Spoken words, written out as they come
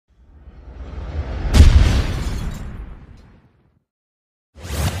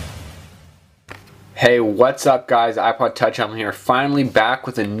Hey, what's up guys? iPod Touch, I'm here, finally back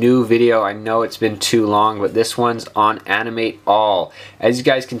with a new video. I know it's been too long, but this one's on AnimateAll. As you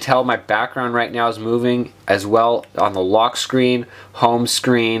guys can tell, my background right now is moving as well on the lock screen, home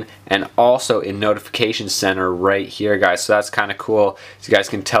screen, and also in notification center right here, guys. So that's kind of cool. As you guys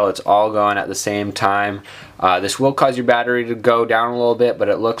can tell, it's all going at the same time. This will cause your battery to go down a little bit, but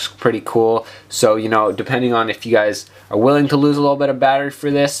it looks pretty cool. So, you know, depending on if you guys are willing to lose a little bit of battery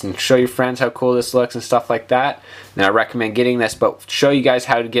for this and show your friends how cool this looks and stuff like that, then I recommend getting this. But show you guys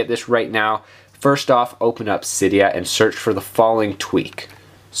how to get this right now. First off, open up Cydia and search for the following tweak.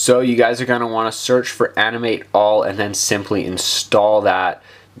 So you guys are going to want to search for AnimateAll and then simply install that.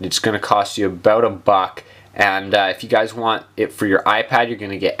 It's going to cost you about $1. And if you guys want it for your iPad, you're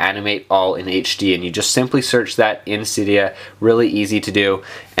going to get AnimateAll in HD, and you just simply search that in Cydia. Really easy to do.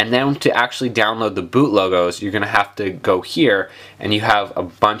 And then to actually download the boot logos, you're going to have to go here, and you have a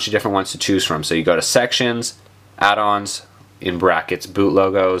bunch of different ones to choose from. So you go to Sections, Add-ons, in brackets, boot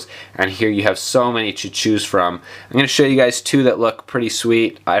logos, and here you have so many to choose from. I'm going to show you guys two that look pretty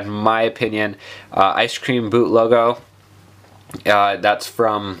sweet, in my opinion. Ice Cream boot logo, that's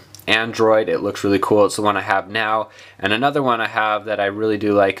from Android. It looks really cool. It's the one I have now. And another one I have that I really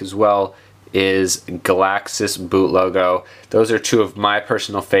do like as well is Galaxis boot logo. Those are two of my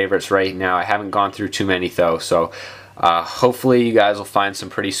personal favorites right now. I haven't gone through too many though, so hopefully you guys will find some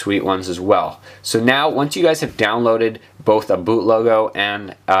pretty sweet ones as well. So now, once you guys have downloaded both a boot logo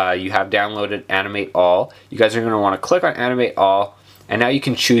and you have downloaded AnimateAll, you guys are going to want to click on AnimateAll, and now you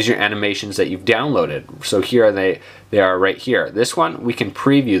can choose your animations that you've downloaded. So here they are right here. This one, we can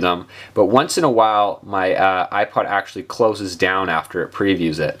preview them, but once in a while my iPod actually closes down after it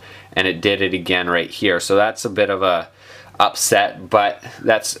previews it, and it did it again right here. So that's a bit of a upset, but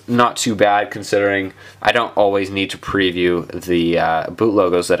that's not too bad considering I don't always need to preview the boot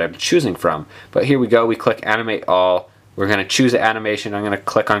logos that I'm choosing from. But here we go, we click AnimateAll, we're going to choose an animation. I'm going to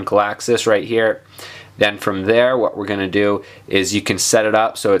click on Galaxis right here. Then from there, what we're going to do is you can set it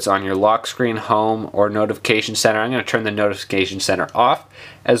up so it's on your lock screen, home, or notification center. I'm going to turn the notification center off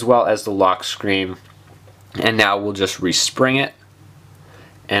as well as the lock screen, and now we'll just respring it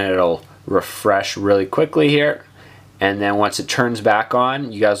and it'll refresh really quickly here. And then once it turns back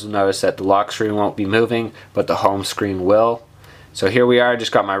on, you guys will notice that the lock screen won't be moving, but the home screen will. So here we are, I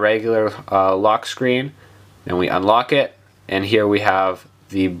just got my regular lock screen, and we unlock it, and here we have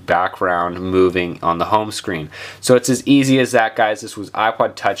the background moving on the home screen. So it's as easy as that, guys. This was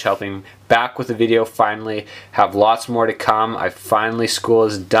iPod Touch helping back with the video finally. Have lots more to come. School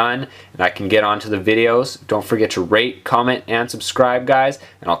is done and I can get on to the videos. Don't forget to rate, comment, and subscribe, guys,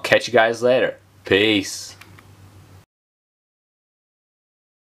 and I'll catch you guys later. Peace.